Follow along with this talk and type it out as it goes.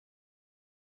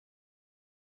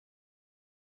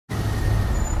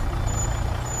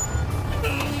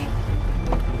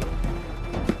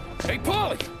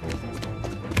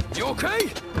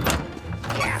okay?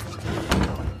 Yeah.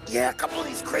 Yeah, a couple of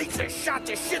these crates are shot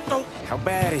to shit, though. How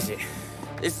bad is it?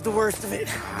 It's the worst of it.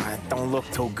 It don't look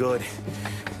too good.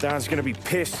 Don's gonna be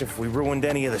pissed if we ruined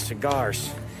any of the cigars.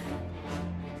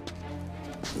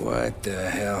 What the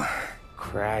hell?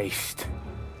 Christ.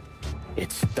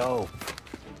 It's dope.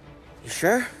 You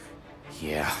sure?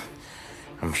 Yeah,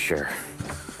 I'm sure.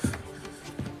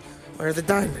 Where are the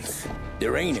diamonds?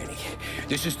 There ain't any.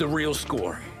 This is the real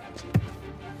score.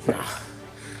 No.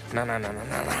 No.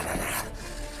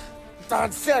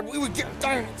 Don said we would get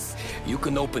diamonds. You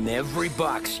can open every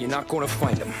box. You're not gonna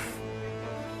find them.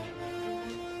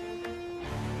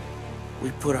 We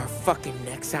put our fucking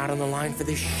necks out on the line for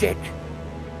this shit.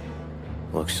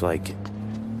 Looks like it.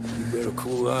 You better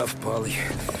cool off, Paulie.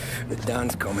 The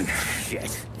Don's coming.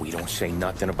 Shit. We don't say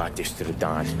nothing about this to the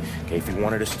Don. Okay, if he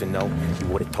wanted us to know, he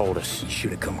would have told us. You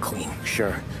should have come clean.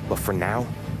 Sure, but for now,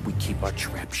 we keep our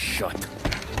trap shut.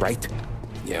 Right?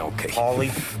 Yeah, okay.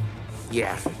 Paulie?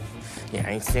 Yeah,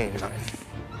 I ain't saying nothing.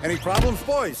 Any problems,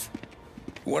 boys?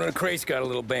 One of the crates got a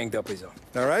little banged up, is all.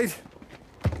 All right?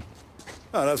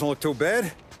 Oh, doesn't look too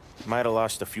bad. Might have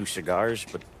lost a few cigars,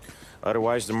 but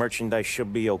otherwise the merchandise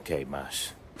should be okay,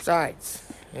 boss. Besides,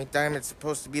 ain't diamonds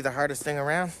supposed to be the hardest thing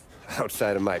around?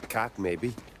 Outside of my cock,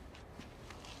 maybe.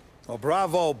 Well,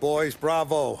 bravo, boys,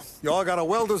 bravo. You all got a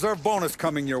well-deserved bonus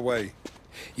coming your way.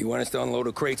 You want us to unload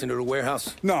the crates into the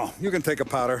warehouse? No, you can take a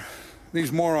powder.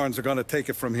 These morons are gonna take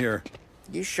it from here.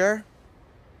 You sure?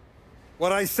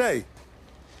 What'd I say?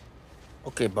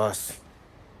 Okay, boss.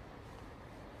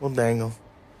 We'll dangle.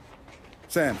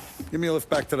 Sam, give me a lift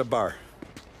back to the bar.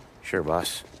 Sure,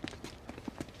 boss.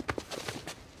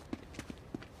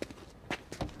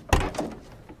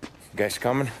 You guys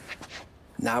coming?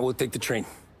 Nah, we'll take the train.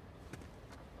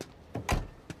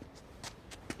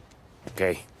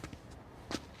 Okay.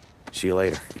 See you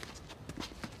later.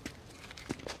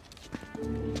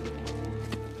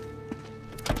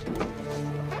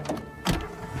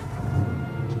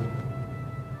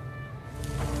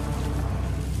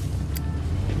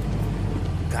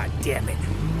 God damn it.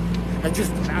 I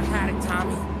just about had it,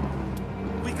 Tommy.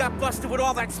 We got busted with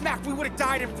all that smack, we would have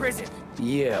died in prison.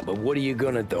 Yeah, but what are you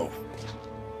gonna do?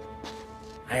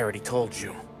 I already told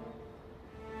you.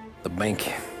 The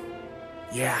bank.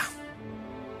 Yeah.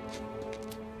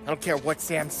 I don't care what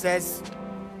Sam says.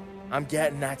 I'm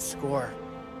getting that score.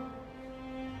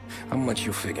 How much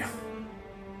you figure?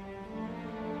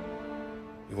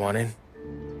 You want in?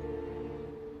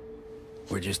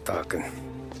 We're just talking.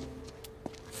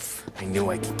 I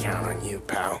knew I could count on you,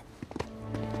 pal.